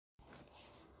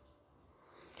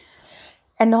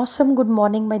An awesome good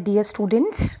morning, my dear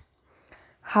students.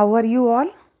 How are you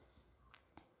all?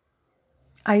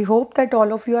 I hope that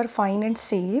all of you are fine and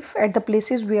safe at the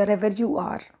places wherever you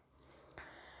are.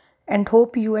 And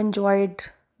hope you enjoyed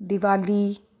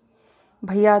Diwali,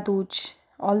 Bhaiya Dooj,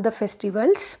 all the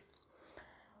festivals.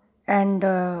 And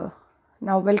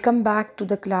now welcome back to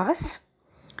the class.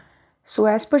 So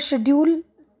as per schedule,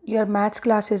 your maths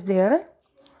class is there.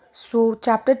 So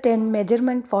chapter 10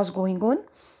 measurement was going on.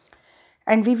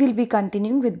 And we will be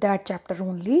continuing with that chapter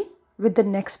only with the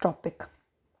next topic.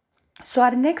 So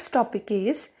our next topic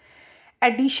is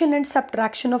addition and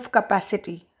subtraction of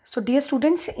capacity. So dear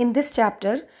students, in this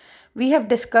chapter we have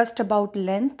discussed about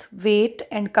length, weight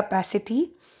and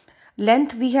capacity.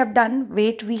 Length we have done,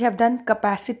 weight we have done,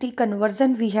 capacity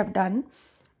conversion we have done.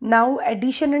 Now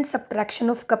addition and subtraction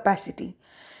of capacity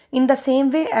in the same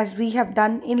way as we have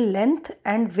done in length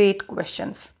and weight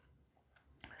questions.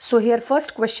 So here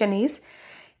first question is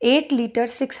 8 liter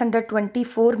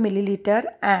 624 milliliter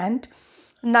and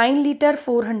 9 liter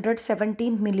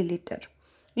 417 milliliter.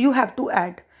 You have to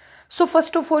add. So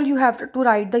first of all you have to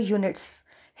write the units.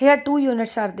 Here two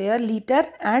units are there, liter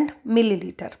and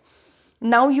milliliter.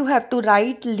 Now you have to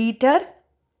write liter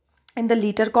in the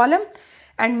liter column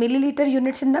and milliliter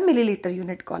units in the milliliter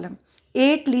unit column.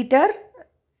 8 liter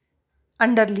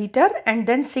under liter and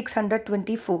then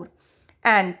 624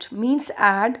 and means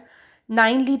add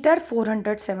 9 liter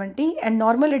 470 and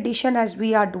normal addition as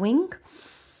we are doing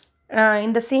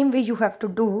in the same way you have to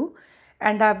do,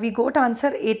 and we got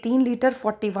answer 18 liter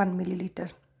 41 milliliter.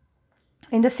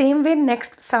 In the same way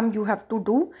next sum you have to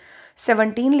do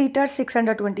 17 liter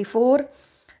 624,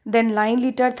 then 9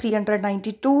 liter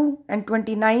 392 and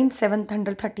 29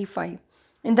 735.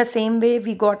 In the same way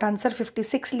we got answer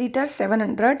 56 liter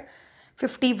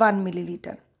 751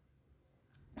 milliliter.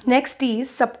 Next is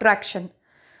subtraction.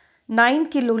 9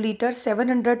 kiloliter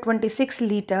 726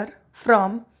 liter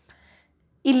from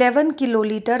 11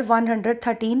 kiloliter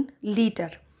 113 liter.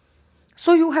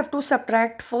 So you have to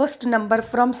subtract first number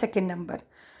from second number.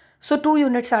 So two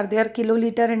units are there,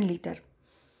 kiloliter and liter.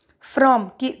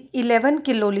 From 11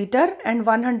 kiloliter and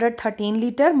 113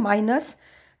 liter minus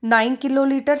 9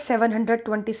 kiloliter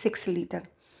 726 liter.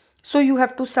 So you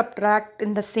have to subtract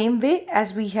in the same way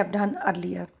as we have done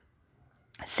earlier.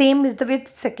 Same is the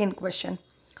with second question.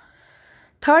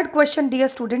 Third question, dear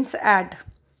students, add.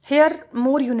 Here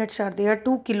more units are there,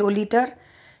 2 kiloliter,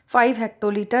 5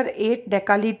 hectoliter, 8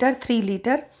 decaliter, 3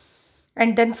 liter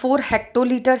and then 4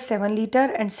 hectoliter, 7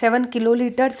 liter and 7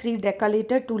 kiloliter, 3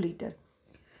 decaliter, 2 liter.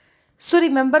 So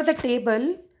remember the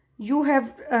table you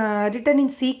have written in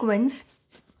sequence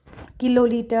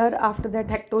kiloliter, after that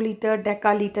hectoliter,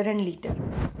 decaliter and liter.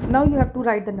 Now you have to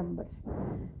write the numbers.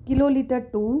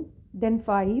 Kiloliter 2, then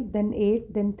 5, then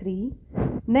 8, then 3.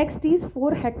 Next is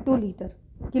 4 hectoliter.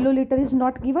 Kiloliter is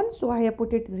not given, so I have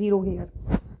put it 0 here.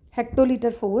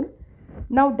 Hectoliter 4.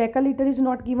 Now decaliter is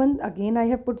not given, again I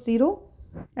have put 0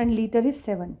 and liter is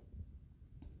 7.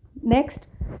 Next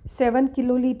 7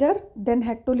 kiloliter, then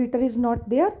hectoliter is not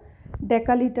there,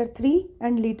 decaliter 3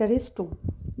 and liter is 2.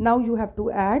 Now you have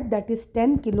to add, that is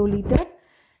 10 kiloliter.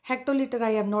 Hectoliter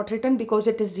I have not written because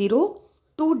it is 0,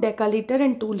 2 decaliter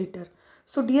and 2 liter.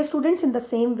 So dear students, in the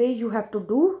same way you have to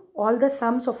do all the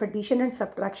sums of addition and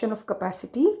subtraction of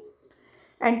capacity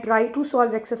and try to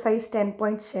solve exercise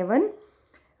 10.7.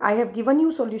 I have given you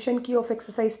solution key of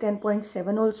exercise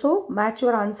 10.7 also. Match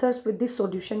your answers with this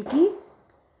solution key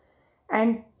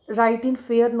and write in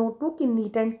fair notebook in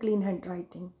neat and clean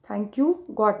handwriting. Thank you.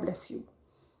 God bless you.